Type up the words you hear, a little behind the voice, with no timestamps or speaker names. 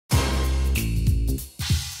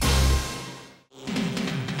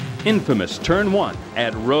Infamous Turn 1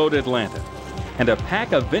 at Road Atlanta, and a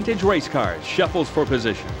pack of vintage race cars shuffles for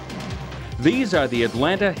position. These are the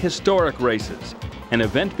Atlanta Historic Races, an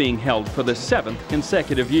event being held for the 7th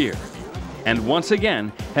consecutive year, and once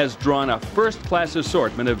again has drawn a first-class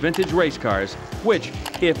assortment of vintage race cars which,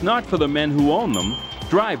 if not for the men who own them,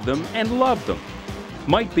 drive them and love them,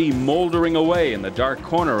 might be moldering away in the dark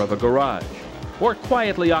corner of a garage or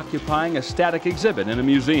quietly occupying a static exhibit in a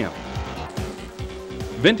museum.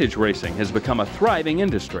 Vintage racing has become a thriving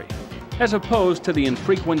industry, as opposed to the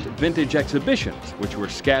infrequent vintage exhibitions which were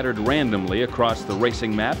scattered randomly across the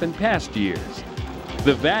racing map in past years.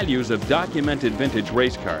 The values of documented vintage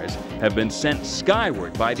race cars have been sent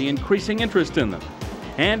skyward by the increasing interest in them,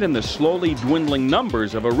 and in the slowly dwindling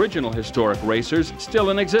numbers of original historic racers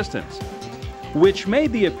still in existence, which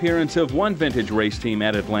made the appearance of one vintage race team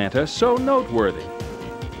at Atlanta so noteworthy.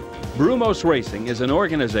 Brumo Racing is an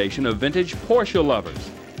organization of vintage Porsche lovers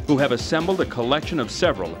who have assembled a collection of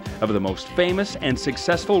several of the most famous and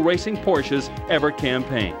successful racing Porsches ever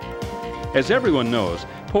campaigned. As everyone knows,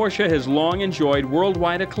 Porsche has long enjoyed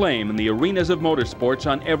worldwide acclaim in the arenas of motorsports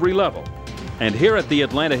on every level. And here at the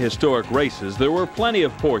Atlanta Historic Races, there were plenty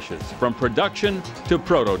of Porsches, from production to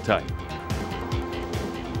prototype.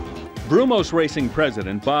 Brumo Racing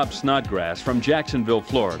president Bob Snodgrass from Jacksonville,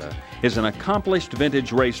 Florida, is an accomplished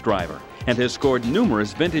vintage race driver and has scored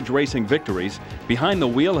numerous vintage racing victories behind the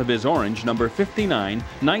wheel of his orange number 59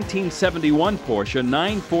 1971 Porsche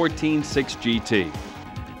 914 6GT.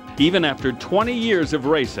 Even after 20 years of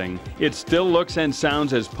racing, it still looks and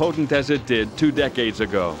sounds as potent as it did 2 decades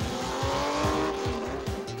ago.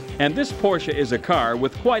 And this Porsche is a car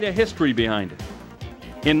with quite a history behind it.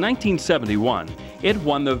 In 1971, it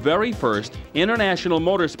won the very first International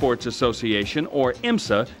Motorsports Association, or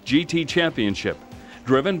IMSA, GT Championship,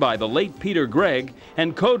 driven by the late Peter Gregg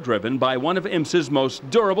and co-driven by one of IMSA's most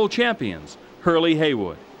durable champions, Hurley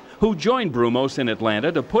Haywood, who joined Brumos in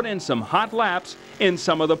Atlanta to put in some hot laps in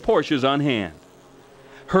some of the Porsches on hand.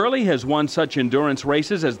 Hurley has won such endurance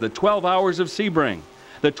races as the 12 Hours of Sebring,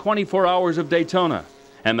 the 24 Hours of Daytona,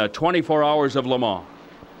 and the 24 Hours of Le Mans.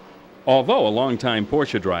 Although a longtime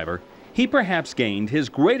Porsche driver, he perhaps gained his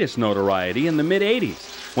greatest notoriety in the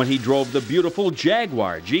mid-'80s when he drove the beautiful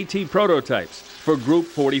Jaguar GT prototypes for Group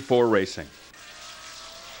 44 Racing.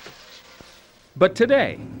 But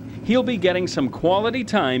today, he'll be getting some quality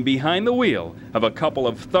time behind the wheel of a couple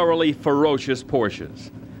of thoroughly ferocious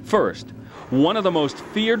Porsches. First, one of the most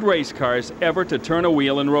feared race cars ever to turn a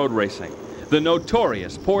wheel in road racing, the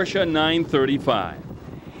notorious Porsche 935.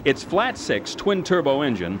 Its flat-six twin-turbo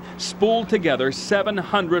engine spooled together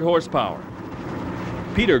 700 horsepower.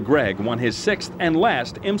 Peter Gregg won his 6th and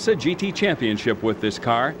last IMSA GT championship with this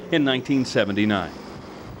car in 1979.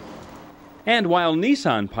 And while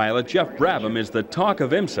Nissan pilot Jeff Brabham is the talk of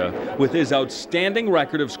IMSA with his outstanding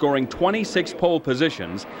record of scoring 26 pole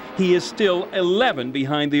positions, he is still 11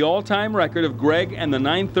 behind the all-time record of Gregg and the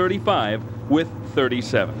 935 with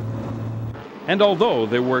 37. And although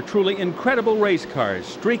there were truly incredible race cars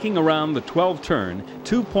streaking around the 12-turn,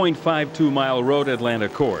 2.52-mile Road Atlanta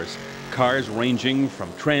course, cars ranging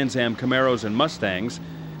from Trans Am Camaros and Mustangs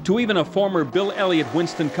to even a former Bill Elliott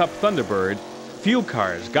Winston Cup Thunderbird, few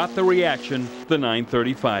cars got the reaction the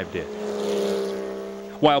 935 did.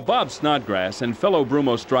 While Bob Snodgrass and fellow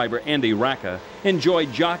Brumos driver Andy Racca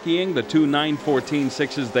enjoyed jockeying the 2 914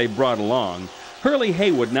 6s they brought along, Hurley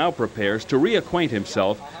Haywood now prepares to reacquaint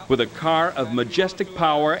himself with a car of majestic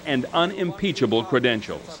power and unimpeachable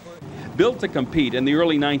credentials. Built to compete in the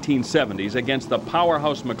early 1970s against the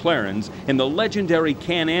powerhouse McLarens in the legendary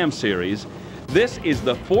Can-Am series, this is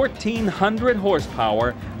the 1,400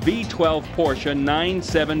 horsepower V12 Porsche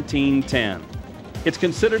 91710. It's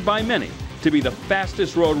considered by many to be the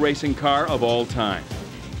fastest road racing car of all time.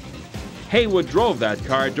 Haywood drove that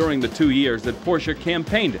car during the 2 years that Porsche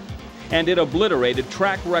campaigned it, and it obliterated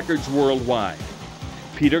track records worldwide.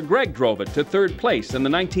 Peter Gregg drove it to 3rd place in the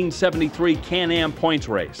 1973 Can-Am points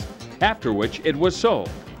race, after which it was sold.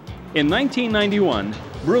 In 1991,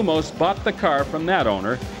 Brumos bought the car from that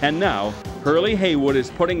owner, and now Hurley Haywood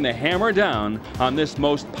is putting the hammer down on this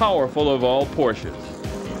most powerful of all Porsches.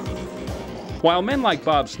 While men like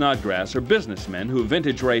Bob Snodgrass are businessmen who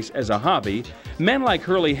vintage race as a hobby, men like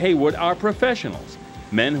Hurley Haywood are professionals,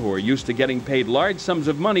 men who are used to getting paid large sums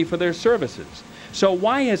of money for their services. So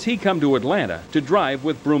why has he come to Atlanta to drive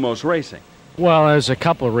with Brumos Racing? Well, there's a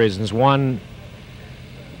couple of reasons. One,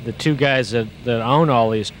 the two guys that own all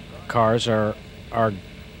these cars are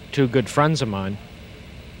two good friends of mine,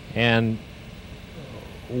 and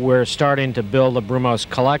we're starting to build a Brumos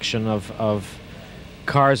collection of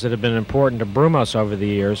cars that have been important to Brumos over the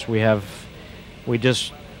years. We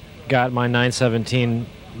just got my 917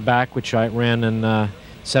 back, which I ran in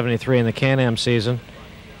 73 in the Can-Am season.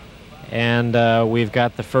 And we've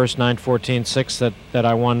got the first 914-6 that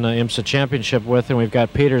I won the IMSA championship with, and we've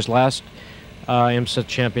got Peter's last IMSA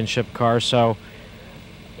championship car. So,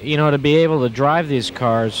 you know, to be able to drive these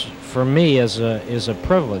cars for me is a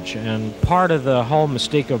privilege. And part of the whole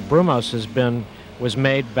mystique of Brumos was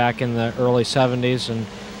made back in the early 70s,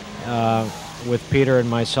 and with Peter and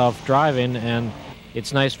myself driving. And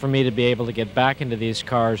it's nice for me to be able to get back into these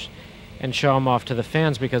cars and show them off to the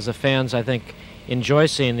fans, because the fans, I think, enjoy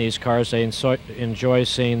seeing these cars. They enjoy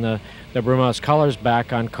seeing the Brumos colors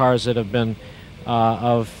back on cars that have been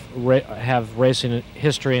have racing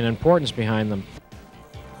history and importance behind them.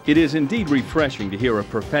 It is indeed refreshing to hear a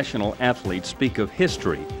professional athlete speak of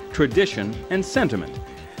history, tradition, and sentiment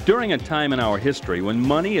during a time in our history when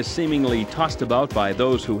money is seemingly tossed about by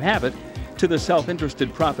those who have it to the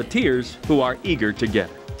self-interested profiteers who are eager to get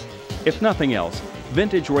it. If nothing else,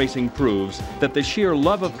 vintage racing proves that the sheer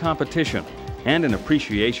love of competition and an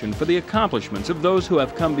appreciation for the accomplishments of those who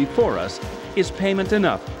have come before us is payment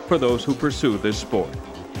enough for those who pursue this sport.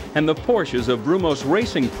 And the Porsches of Brumos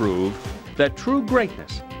Racing prove that true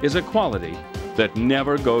greatness is a quality that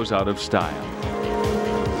never goes out of style.